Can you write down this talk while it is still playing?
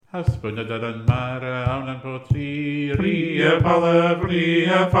a spùinneadairean-mara awn an Portree Run,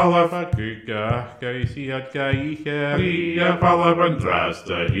 Falbh a guga Leagsaidh ithe, Falbh an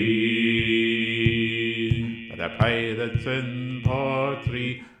dràsta the pirates in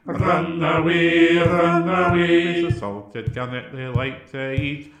Portree Run away, the salted gannet they like to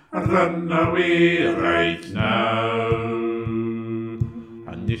eat, run away right now.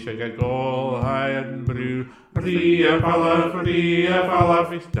 Tha Niseag IRN BRU Falbh,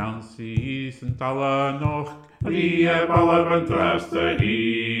 is dannsaidh and talla a-nochd, Falbh an dràsta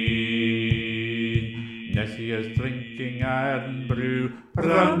Nessie is drinking IRN BRU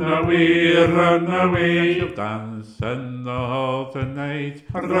Run away, she'll dance in the hall tonight,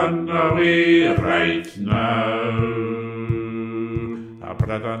 run away right now. a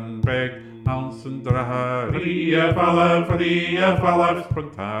bradan beag and drathair, Falbh,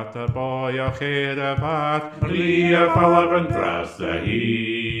 buntàta bòidheach a bhàr, Falbh an dràsta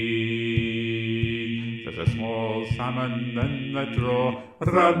there's a small salmon in the draw,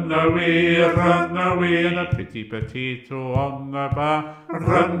 Run away, and a pretty potato on the bar,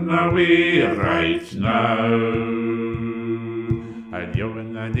 run away right now. and you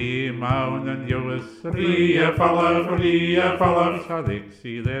and the leòmhainn and Leòdhas Falbh,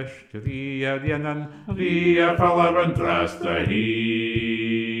 Leagsaidh scríadhéanann, Falbh an dràsta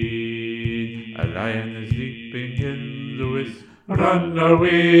a lion is leaping in the woods, Run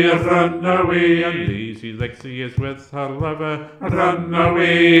away, and lazy Leagsaidh is with her lover, run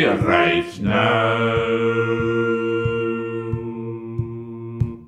away right now.